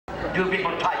Do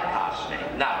people typecast me?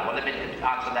 Now, well, let me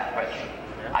answer that question.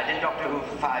 I did Doctor Who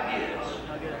for 5 years.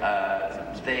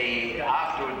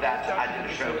 After that, I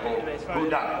did a show called Who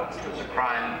Done It, which was a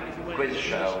crime quiz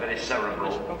show, very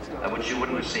cerebral, which you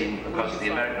wouldn't have seen because the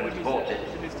Americans bought it,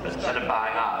 but instead of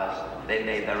buying ours, they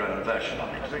made their own version of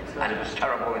it. And it was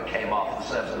terrible and came off,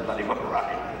 the servers of the bloody were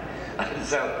right.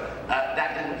 So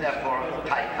that didn't therefore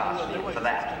typecast me for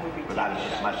that, but I was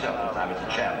just myself because I was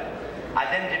the chairman. I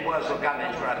then did Wurzel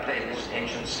Gummidge, where I played this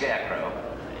ancient scarecrow,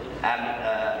 and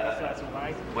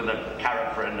with a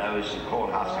carrot for a nose and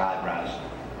cornhusk eyebrows.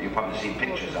 You've probably seen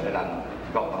pictures of it.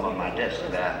 I've got them on my desk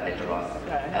there later on,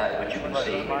 which you can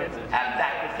see. And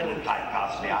that didn't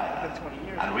typecast me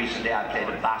either. And recently I played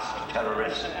a Basque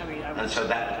terrorist, and so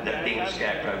that being a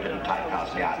scarecrow didn't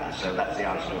typecast me either. So that's the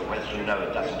answer to the question. No,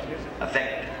 it doesn't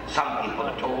affect some people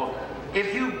at all.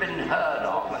 If you've been heard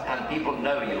of and people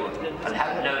know you and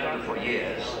have known you for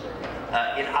years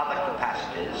in other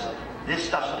capacities,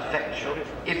 this doesn't affect you.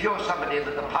 If you're somebody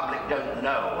that the public don't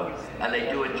know and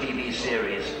they do a TV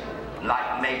series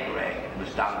like Maygrey, it was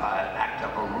done by an actor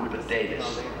called Rupert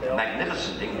Davis, a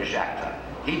magnificent English actor.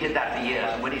 He did that for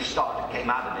years, and when he stopped and came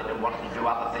out of it and wanted to do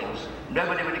other things,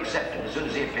 nobody would accept him. As soon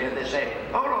as he appeared, they say,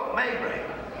 "Oh look, Maygrey."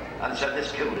 And so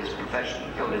this killed his profession,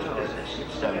 killed his business,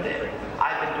 it's stone dead.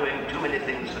 I've been doing too many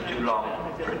things for too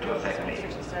long for it to affect me.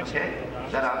 Okay?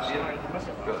 Does that answer you?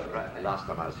 Good, right. The last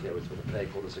time I was here was with a play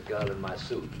called There's a Girl in My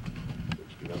Suit, which,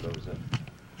 you remember, was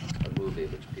a movie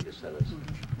which Peter Sellers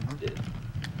did.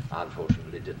 I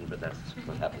unfortunately didn't, but that's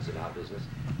what happens in our business.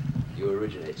 You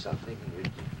originate something, and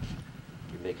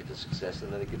you make it a success,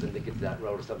 and then they give that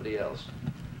role to somebody else,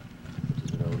 which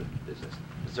is an old business.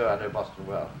 So I know Boston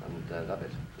well, and love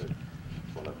it.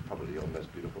 It's one of probably the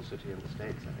most beautiful city in the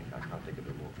States, I think. I can't think of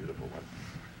a more beautiful one.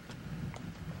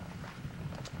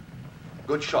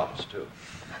 Good shops, too.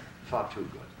 Far too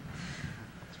good.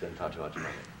 Spend far too much money.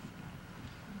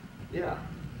 Yeah.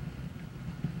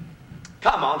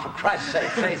 Come on, for Christ's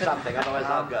sake, say something, otherwise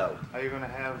I'll go. Are you going to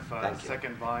have a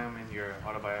second volume in your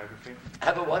autobiography?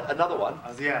 Have a what? Another one?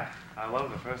 Yeah, I love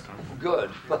the first one.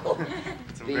 Good. Well,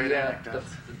 Some great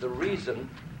anecdotes. The reason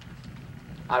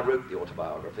I wrote the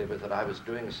autobiography was that I was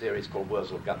doing a series called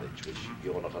Wurzel Gummidge, which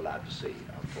you're not allowed to see.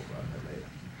 I'll talk about that later.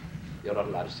 You're not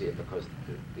allowed to see it because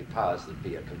the powers that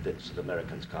be are convinced that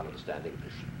Americans can't understand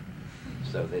English.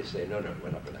 So they say, no,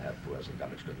 we're not going to have Wurzel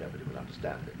Gummidge because nobody will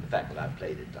understand it. The fact that I've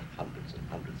played it to hundreds and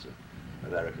hundreds of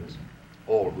Americans,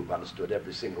 all who've understood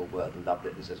every single word and loved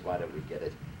it and says, why don't we get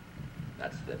it?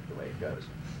 That's the way it goes.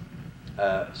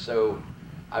 So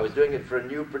I was doing it for a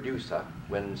new producer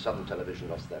when Southern Television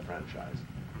lost their franchise.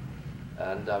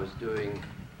 And I was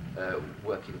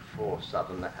working for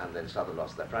Southern, and then Southern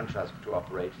lost their franchise to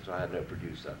operate, so I had no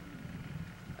producer.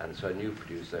 And so a new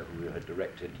producer who had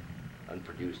directed and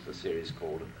produced a series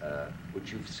called,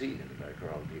 which you've seen in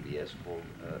America on PBS, called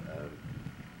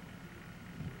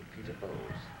Peter Bowles,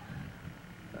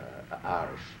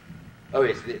 Irish. Oh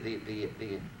yes,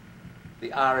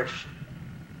 the Irish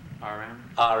RM?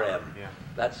 RM. Yeah.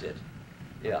 That's it.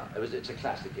 Yeah, it's a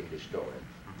classic English story.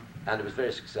 And it was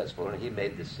very successful, and he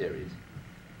made this series.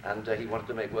 And he wanted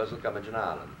to make Wurzel Gummidge in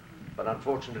Ireland. But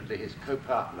unfortunately, his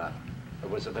co-partner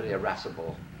was a very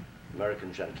irascible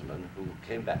American gentleman who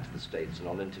came back to the States and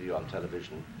on interview on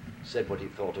television said what he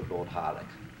thought of Lord Harlech,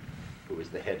 who was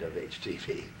the head of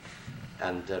HTV.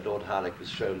 And Lord Harlech was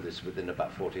shown this within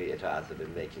about 48 hours of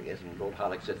him making it, and Lord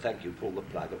Harlech said, thank you, pull the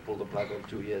plug, and pulled the plug on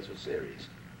 2 years of series.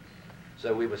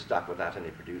 So we were stuck without any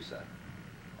producer.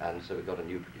 And so we got a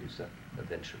new producer,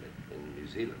 eventually, in New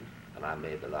Zealand, and I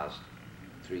made the last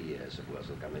 3 years of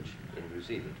Wurzel Gummidge in New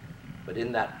Zealand. But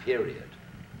in that period,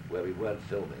 where we weren't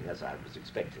filming, as I was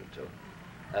expecting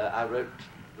to, I wrote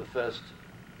the first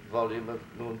volume of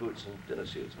Moon Boots and Dinner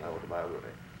Suits, my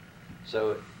autobiography.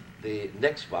 So the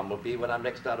next one will be when I'm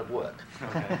next out of work,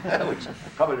 okay. Which will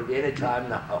probably be any time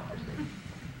now, I think.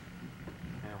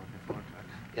 Yeah, looking forward to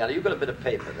it. Yeah, you've got a bit of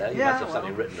paper there. You must have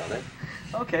something written on it.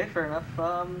 Okay, fair enough.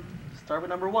 Start with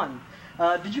number one.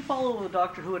 Did you follow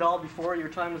Doctor Who at all before your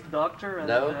time with the Doctor? And,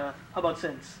 No. How about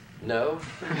since? No.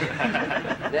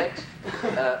 Next.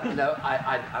 No,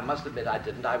 I must admit I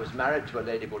didn't. I was married to a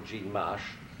lady called Jean Marsh,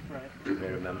 right. You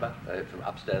may remember, from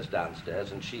Upstairs,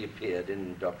 Downstairs, and she appeared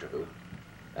in Doctor Who.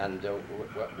 And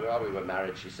while we were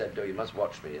married, she said, you must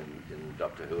watch me in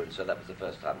Doctor Who, and so that was the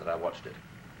first time that I watched it.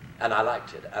 And I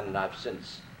liked it, and I've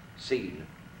since seen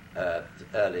the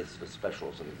early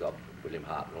specials of William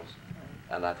Hartnell's,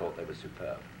 and I thought they were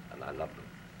superb, and I loved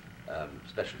them,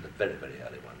 especially the very, very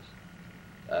early ones.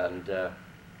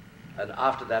 And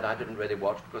after that, I didn't really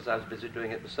watch because I was busy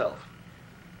doing it myself.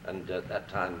 And at that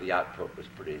time, the output was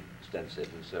pretty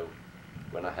extensive, and so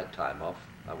when I had time off,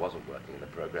 I wasn't working in the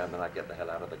program, and I'd get the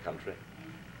hell out of the country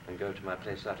and go to my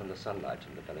place out in the sunlight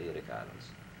in the Balearic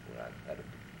Islands, where I'd had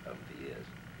a home for years.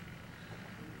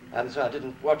 And so I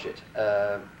didn't watch it.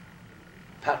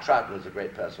 Pat Troughton was a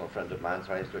great personal friend of mine,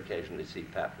 so I used to occasionally see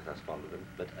Pat because I was fond of him,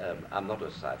 but I'm not a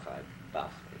sci-fi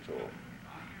buff at all.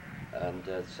 And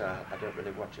so I don't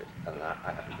really watch it, and I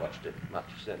haven't watched it much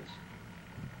since.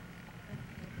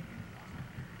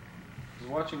 I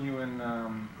was watching you in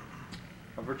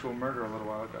A Virtual Murder a little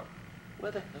while ago.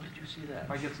 Where the hell did you see that?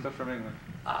 I get stuff from England.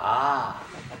 Ah!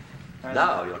 And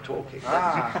Now you're talking.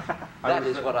 That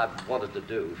is what I've wanted to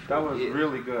do for That was years.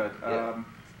 really good. Yeah.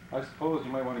 I suppose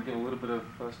you might want to give a little bit of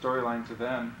storyline to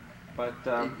them. But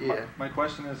Yeah. my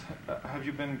question is, have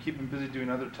you been keeping busy doing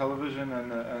other television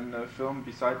and film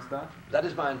besides that? That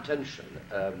is my intention.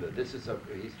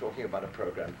 He's talking about a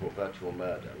program called Virtual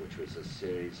Murder, which was a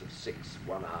series of 6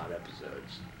 one-hour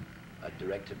episodes,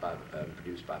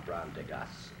 produced by Brian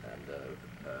Degas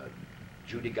and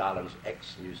Judy Garland's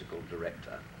ex-musical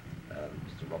director,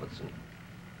 Mr. Robertson,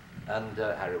 and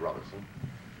Harry Robertson.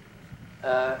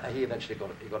 He eventually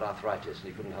got arthritis and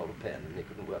he couldn't hold a pen and he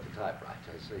couldn't work a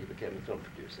typewriter, so he became a film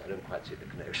producer. I don't quite see the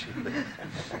connection.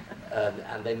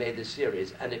 And they made this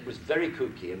series, and it was very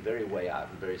kooky and very way out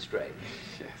and very strange.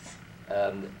 Yes.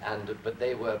 But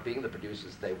they were, being the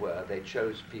producers they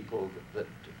chose people that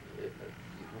you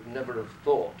would never have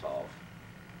thought of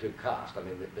to cast. I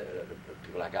mean,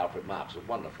 people like Alfred Marx, a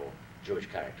wonderful Jewish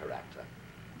character actor,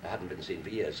 hadn't been seen for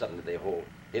years. Suddenly they hauled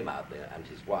him out there and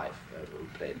his wife, who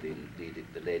played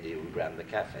the lady who ran the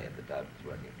cafe at the time I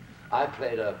was working. I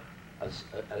played an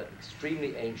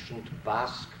extremely ancient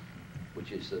Basque,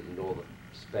 which is in northern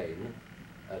Spain,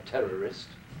 a terrorist.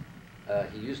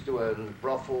 He used to own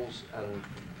brothels and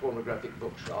pornographic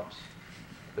bookshops,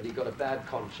 but he got a bad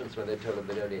conscience when they told him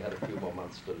they only had a few more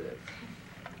months to live.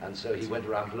 And so he went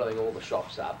around blowing all the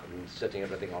shops up and setting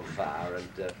everything on fire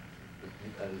and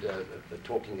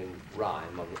talking in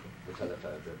rhyme on the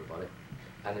telephone to everybody.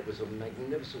 And it was a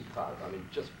magnificent part. I mean,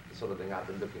 just the sort of thing I've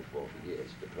been looking for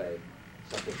years, to play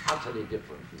something utterly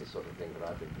different from the sort of thing that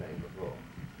I've been playing before.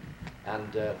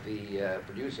 And the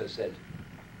producer said,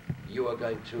 "You are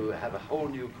going to have a whole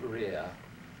new career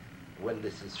when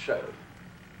this is shown."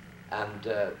 And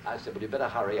I said, "Well, you better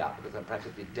hurry up because I'm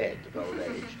practically dead of old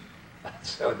age.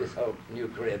 So this whole new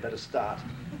career better start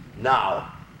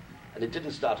now." And it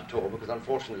didn't start at all because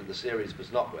unfortunately the series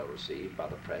was not well received by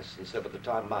the press, and so by the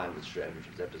time mine was shown, which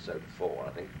was episode 4, I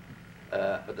think,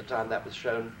 by the time that was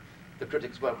shown, the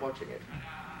critics weren't watching it.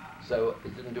 So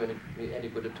it didn't do any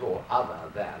good at all, other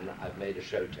than I've made a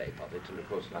show tape of it, and of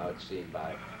course now it's seen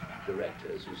by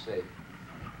directors who say,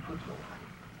 "Good Lord,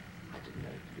 I didn't know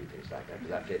you could do things like that,"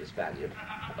 because I played a Spaniard,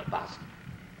 a Basque,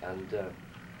 and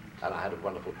I had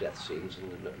wonderful death scenes,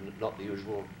 and not the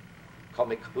usual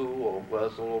comic Who or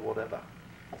Wurzel or whatever.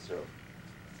 So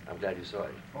I'm glad you saw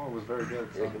it. Oh, it was very good.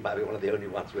 You might be one of the only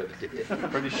ones who ever did it.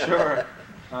 Pretty sure.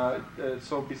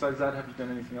 So besides that, have you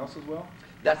done anything else as well?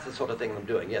 That's the sort of thing I'm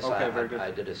doing. Yes, okay, very good.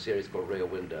 I did a series called Rear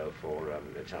Window for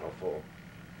Channel 4,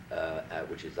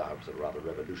 which is our sort of rather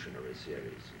revolutionary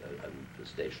series, a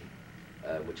station,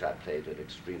 which I played an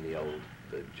extremely old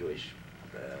Jewish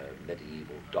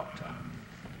medieval doctor.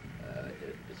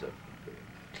 It was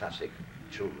a classic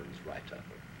children's writer,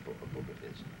 a book of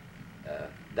his.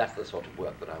 That's the sort of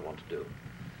work that I want to do.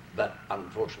 But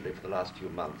unfortunately, for the last few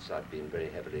months, I've been very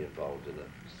heavily involved in a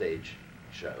stage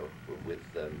show with,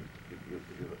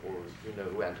 you know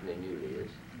who Anthony Newley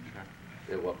is?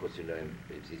 Sure. What was you know him?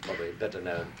 He's probably better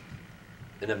known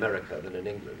in America than in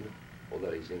England,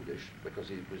 although he's English, because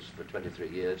he was for 23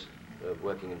 years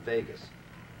working in Vegas.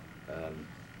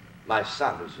 My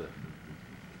son, who's an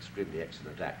extremely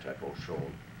excellent actor called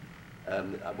Sean,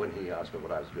 when he asked me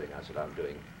what I was doing, I said, "I'm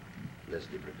doing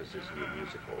Leslie Bricuss's new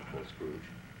musical called Scrooge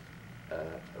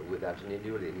with Anthony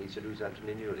Newley." And he said, "Who's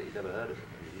Anthony Newley?" He'd never heard of him.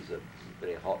 And he's a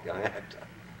very hot young actor.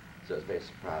 So I was very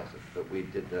surprised. But we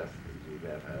did, as you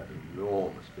may have heard,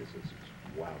 enormous business. It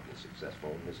was wildly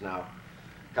successful and is now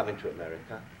coming to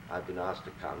America. I've been asked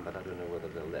to come, but I don't know whether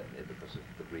they'll let me because of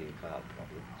the green card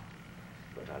problem.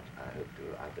 But I hope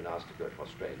to. I've been asked to go to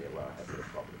Australia where I had no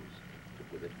problems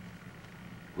with it,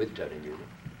 with Tony Newley.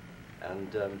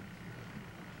 And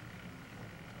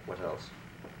what else?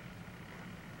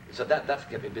 So that's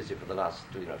kept me busy for the last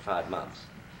 5 months.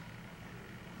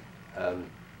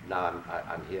 Now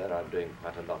I'm here. I'm doing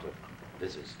quite a lot of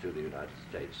visits to the United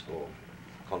States for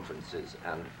conferences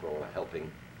and for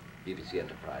helping BBC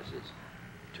Enterprises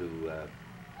to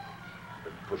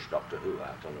push Doctor Who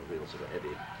out on a real sort of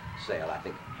heavy sale. I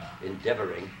think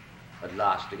endeavouring at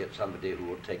last to get somebody who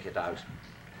will take it out,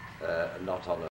 not on a